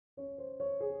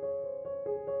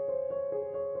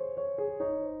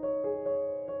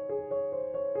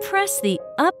Press the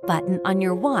Up button on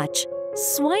your watch.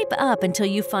 Swipe up until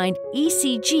you find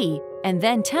ECG and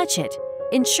then touch it.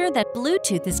 Ensure that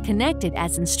Bluetooth is connected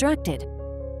as instructed.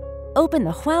 Open the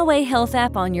Huawei Health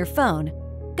app on your phone.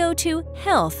 Go to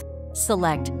Health,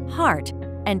 select Heart,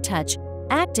 and touch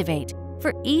Activate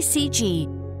for ECG.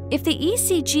 If the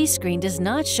ECG screen does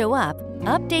not show up,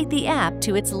 update the app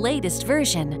to its latest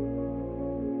version.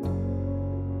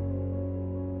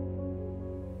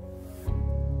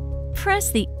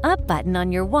 Press the Up button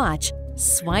on your watch.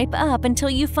 Swipe up until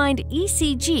you find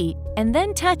ECG and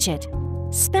then touch it.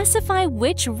 Specify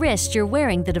which wrist you're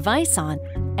wearing the device on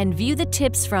and view the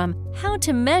tips from How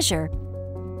to Measure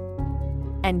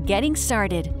and Getting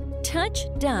Started. Touch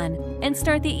Done and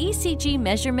start the ECG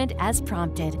measurement as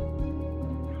prompted.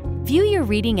 View your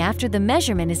reading after the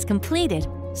measurement is completed.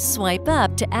 Swipe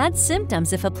up to add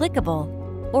symptoms if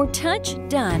applicable, or touch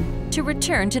Done to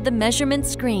return to the measurement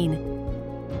screen.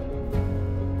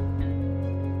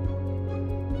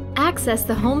 Access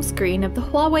the home screen of the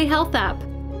Huawei Health app.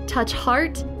 Touch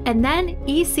Heart and then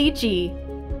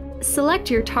ECG. Select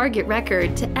your target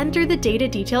record to enter the data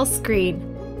details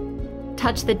screen.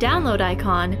 Touch the download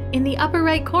icon in the upper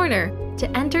right corner to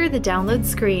enter the download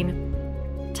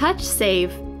screen. Touch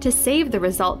Save to save the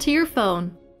result to your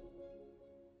phone.